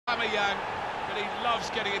Aubameyang, but he loves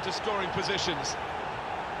getting into scoring positions.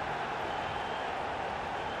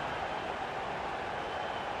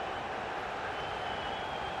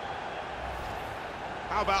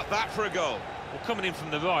 How about that for a goal? Well, coming in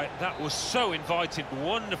from the right, that was so inviting.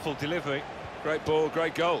 Wonderful delivery. Great ball,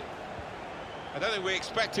 great goal. I don't think we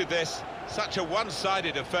expected this, such a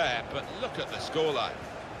one-sided affair, but look at the scoreline.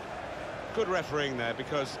 Good refereeing there,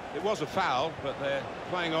 because it was a foul, but they're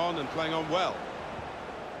playing on and playing on well.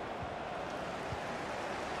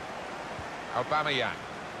 Aubameyang.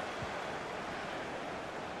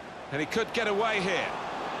 And he could get away here.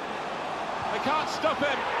 They can't stop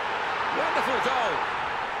him. Wonderful goal.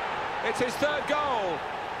 It's his third goal.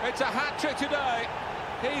 It's a hat-trick today.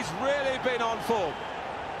 He's really been on form.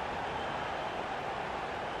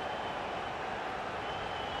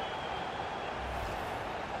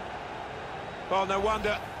 Well, no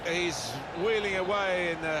wonder he's wheeling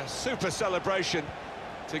away in a super celebration.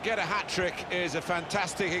 To get a hat-trick is a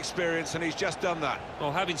fantastic experience, and he's just done that.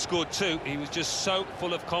 Well, having scored two, he was just so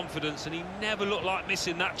full of confidence, and he never looked like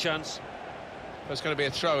missing that chance. There's going to be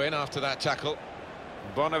a throw-in after that tackle.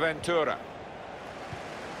 Bonaventura.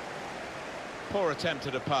 Poor attempt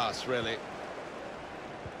at a pass, really.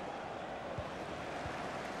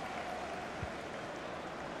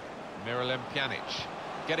 Miralem Pjanic.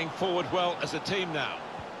 Getting forward well as a team now.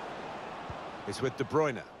 It's with De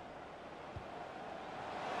Bruyne.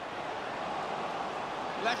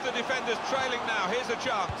 Left the defenders trailing now. Here's a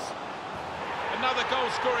chance. Another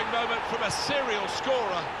goal-scoring moment from a serial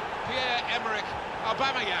scorer, Pierre-Emerick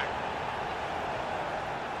Aubameyang.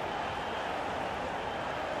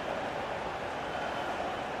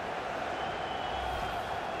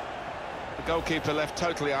 The goalkeeper left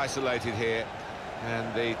totally isolated here,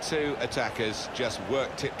 and the two attackers just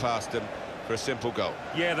worked it past them for a simple goal.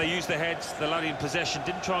 Yeah, they used their heads. The lad in possession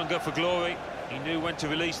didn't try and go for glory. He knew when to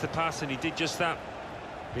release the pass, and he did just that.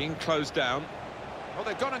 Being closed down. Well,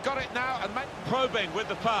 they've gone and got it now, and probing with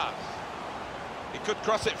the pass. He could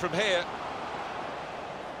cross it from here.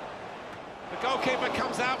 The goalkeeper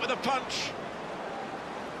comes out with a punch.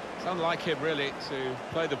 It's unlike him, really, to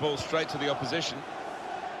play the ball straight to the opposition.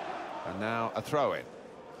 And now a throw-in.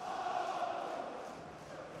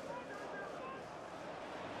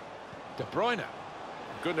 De Bruyne.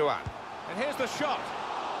 Gundogan. And here's the shot.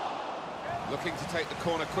 Looking to take the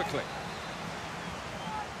corner quickly.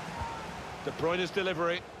 De Bruyne's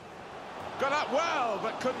delivery. Got up well,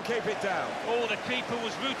 but couldn't keep it down. Oh, the keeper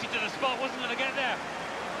was rooted to the spot, wasn't going to get there.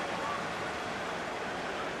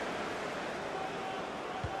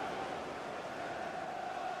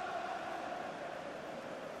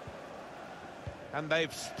 And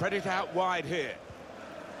they've spread it out wide here.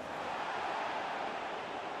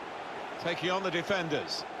 Taking on the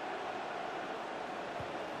defenders.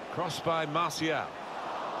 Cross by Martial.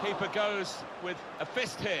 Keeper goes with a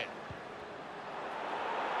fist here.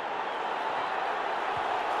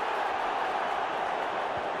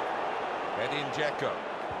 Edin Dzeko.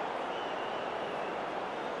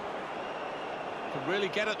 Can really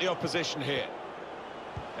get at the opposition here.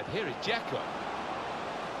 And here is Dzeko.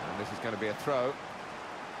 And this is going to be a throw.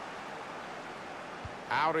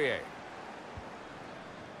 Aurier.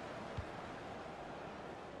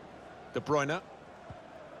 De Bruyne.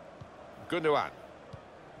 Gundogan.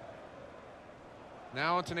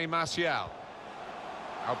 Now Anthony Martial.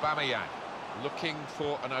 Aubameyang looking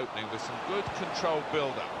for an opening with some good controlled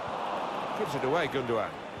build-up. Gives it away, Gundogan.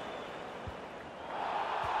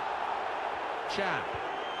 Chan.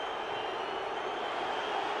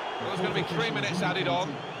 Well, there's going to be 3 minutes added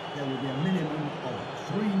on. There will be a minimum of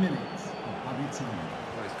 3 minutes of added time.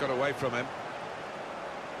 Well, he's got away from him.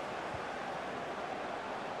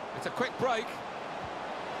 It's a quick break.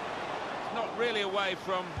 Not really away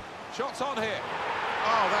from shots on here.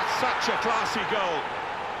 Oh, that's such a classy goal.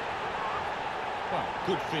 Well,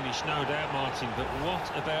 good finish, no doubt, Martin, but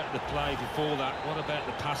what about the play before that? What about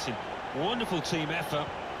the passing? Wonderful team effort.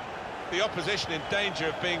 The opposition in danger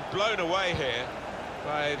of being blown away here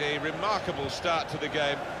by the remarkable start to the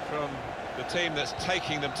game from the team that's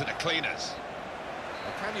taking them to the cleaners.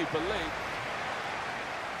 Well, can you believe?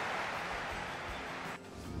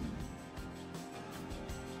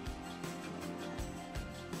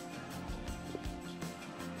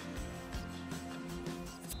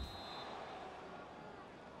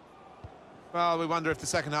 Well, we wonder if the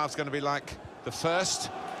second half's going to be like the first,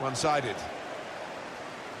 one-sided.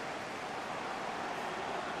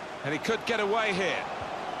 And he could get away here.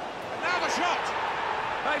 And now the shot!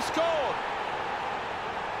 They've scored!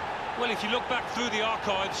 Well, if you look back through the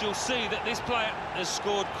archives, you'll see that this player has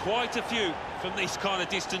scored quite a few from these kind of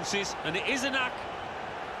distances, and it is a knack.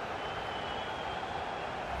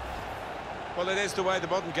 Well, it is the way the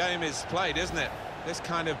modern game is played, isn't it? This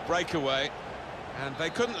kind of breakaway, and they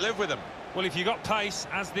couldn't live with them. Well, if you've got pace,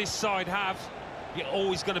 as this side have, you're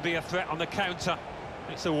always going to be a threat on the counter.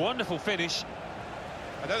 It's a wonderful finish.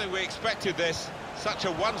 I don't think we expected this, such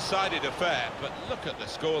a one-sided affair, but look at the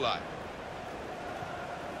scoreline.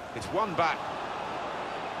 It's one back.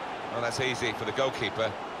 Well, that's easy for the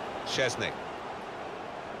goalkeeper, Szczesny.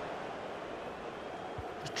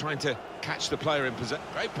 Just trying to catch the player in possession.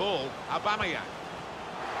 Great ball, Aubameyang.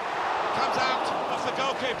 Comes out off the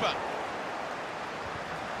goalkeeper.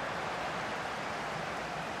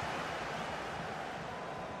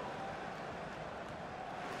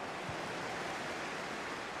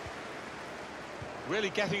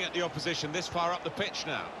 Really getting at the opposition this far up the pitch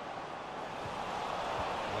now.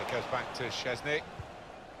 Well, it goes back to Szczesny.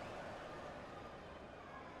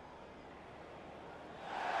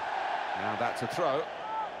 Now that's a throw.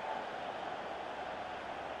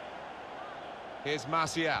 Here's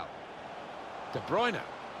Martial. De Bruyne.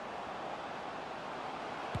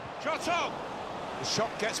 Shot on! The shot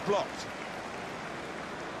gets blocked.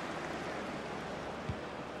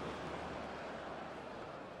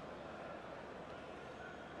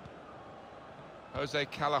 Jose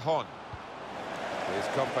Callahan. His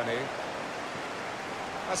company.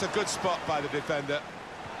 That's a good spot by the defender.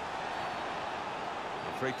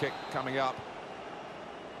 A free kick coming up.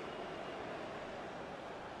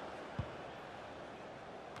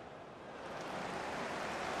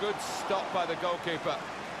 Good stop by the goalkeeper.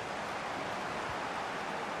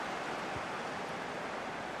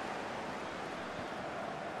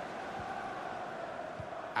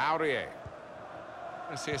 Aurier.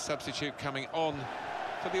 I see a substitute coming on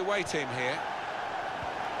for the away team here.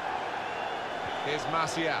 Here's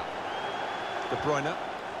Martial. De Bruyne.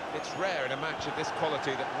 It's rare in a match of this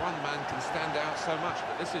quality that one man can stand out so much,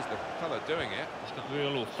 but this is the fella doing it. He's got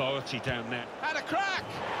real authority down there. Had a crack!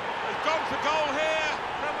 He's gone for goal here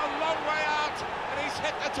from a long way out, and he's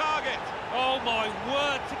hit the target. Oh my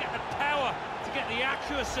word, to get the power, to get the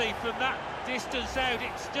accuracy from that distance out,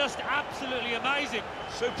 it's just absolutely amazing.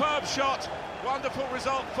 Superb shot, wonderful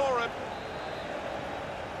result for him.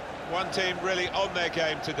 One team really on their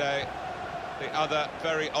game today, the other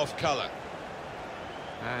very off colour.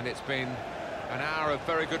 And it's been an hour of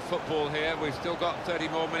very good football here. We've still got 30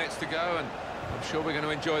 more minutes to go, and I'm sure we're going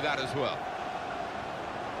to enjoy that as well.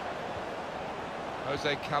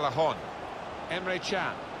 Jose Callahan. Emre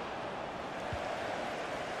Can.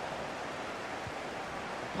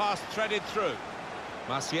 Pass threaded through.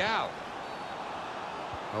 Martial.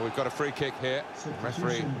 Oh, we've got a free kick here.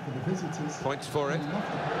 Referee points for it.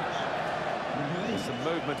 There's some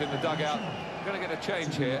movement in the dugout. We're going to get a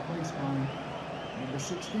change here. Number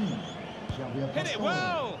 16, Hit it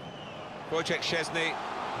well! Wojciech Szczesny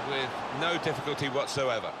with no difficulty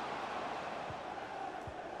whatsoever.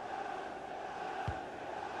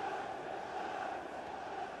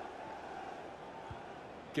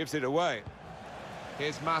 Gives it away.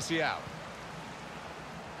 Here's Martial.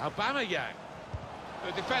 Aubameyang.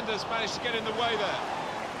 The defenders managed to get in the way there.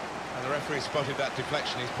 And the referee spotted that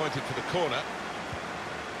deflection. He's pointed for the corner.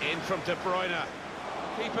 In from De Bruyne.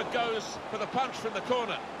 Keeper goes for the punch from the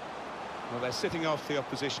corner. Well, they're sitting off the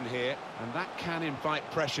opposition here, and that can invite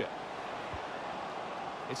pressure.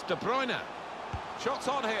 It's De Bruyne. Shots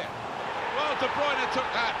on here. Well, De Bruyne took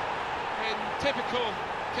that in typical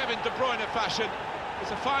Kevin De Bruyne fashion.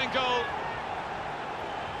 It's a fine goal.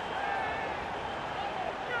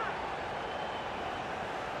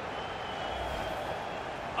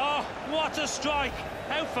 Oh, what a strike!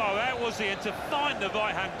 How far out was he? And to find the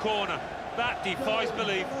right-hand corner, that defies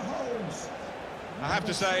belief. I have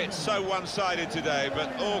to say, it's so one-sided today,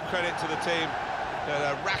 but all credit to the team that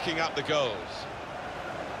are racking up the goals.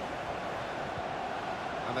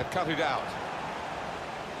 And they've cut it out.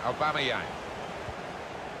 Aubameyang.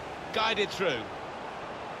 Guided through.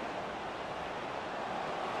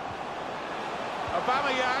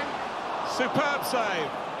 Aubameyang. Superb save.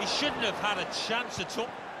 He shouldn't have had a chance at all.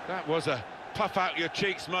 That was a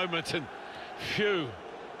puff-out-your-cheeks moment, and phew,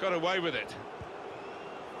 got away with it.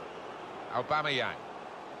 Aubameyang.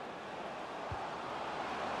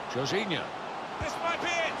 Jorginho. This might be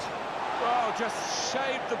it! Oh, just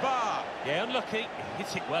shaved the bar. Yeah, unlucky. He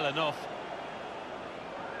hit it well enough.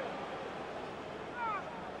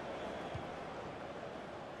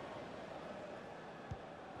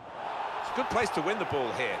 It's a good place to win the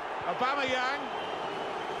ball here. Aubameyang.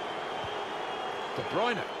 De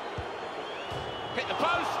Bruyne. Hit the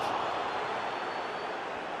post.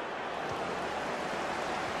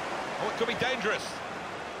 Oh, it could be dangerous.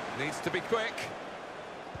 Needs to be quick.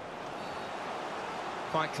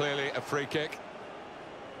 Quite clearly a free kick.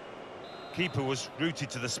 Keeper was rooted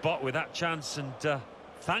to the spot with that chance, and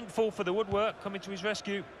thankful for the woodwork coming to his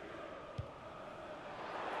rescue.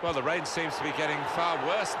 Well, the rain seems to be getting far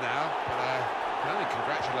worse now, but I can only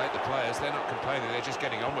congratulate the players. They're not complaining, they're just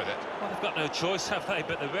getting on with it. Well, they've got no choice, have they?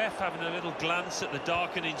 But the ref having a little glance at the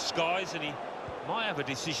darkening skies, and he might have a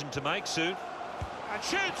decision to make soon. And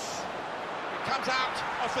shoots! It comes out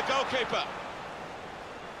off the goalkeeper.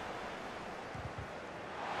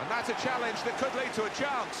 And that's a challenge that could lead to a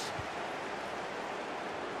chance.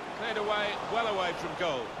 Cleared away, well away from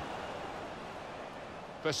goal.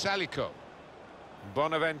 For Salico.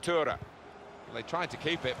 Bonaventura. They tried to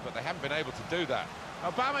keep it, but they haven't been able to do that.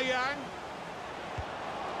 Aubameyang.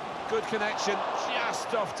 Good connection,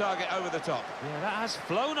 just off target over the top. Yeah, that has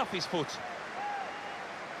flown off his foot.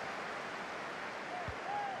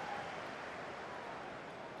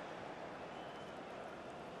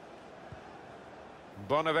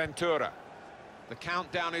 Bonaventura. The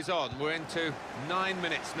countdown is on. We're into 9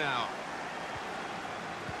 minutes now.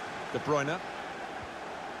 De Bruyne.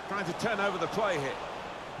 Trying to turn over the play here.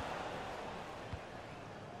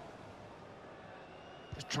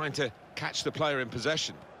 Just trying to catch the player in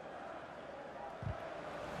possession.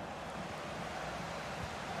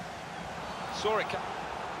 Saw it.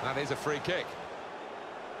 That is a free kick.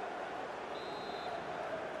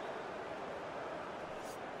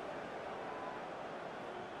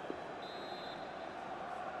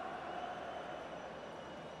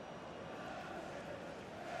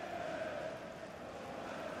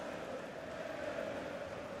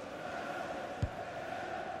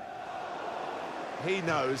 He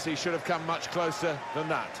knows he should have come much closer than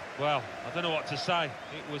that. Well, I don't know what to say.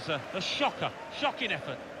 It was a shocker, shocking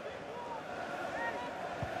effort.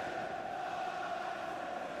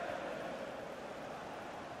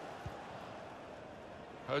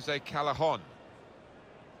 Jose Callejon.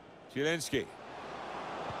 Zielinski.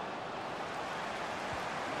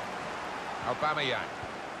 Aubameyang.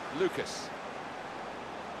 Lucas.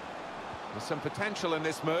 There's some potential in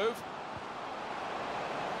this move.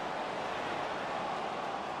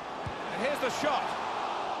 And here's the shot.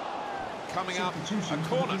 Coming up, a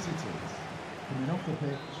corner. Coming off the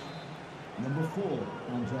pitch, number 4,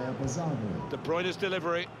 Andrea Bazzano. De Bruyne's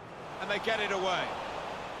delivery, and they get it away.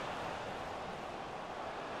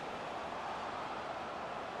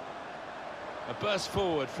 A burst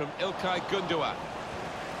forward from İlkay Gündoğan.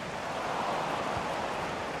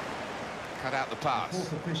 Cut out the pass. The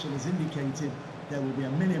fourth official has indicated there will be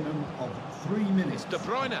a minimum of 3 minutes. It's De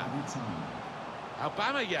Bruyne.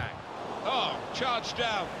 Aubameyang. Oh, charged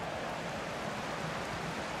down.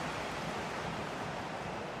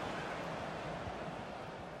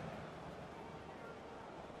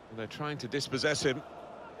 And they're trying to dispossess him.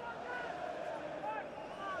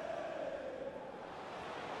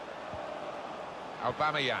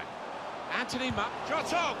 Aubameyang. Anthony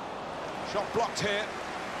Jota. Shot blocked here.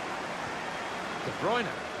 De Bruyne.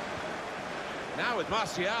 Now with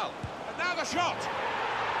Martial. And now the shot.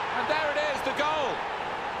 And there it is, the goal.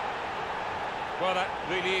 Well, that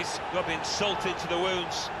really is rubbing salt into the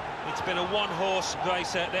wounds. It's been a one-horse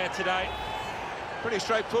race out there today. Pretty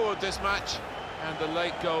straightforward, this match. And the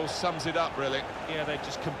late goal sums it up, really. Yeah, they've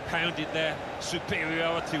just compounded their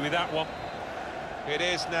superiority with that one. It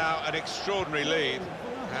is now an extraordinary lead,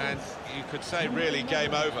 and you could say really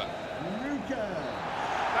game over.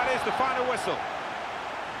 That is the final whistle.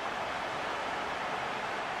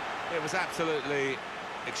 It was absolutely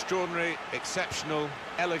extraordinary, exceptional,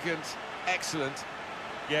 elegant, excellent.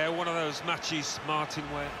 Yeah, one of those matches, Martin,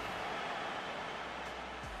 where...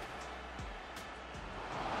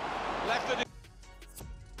 Left the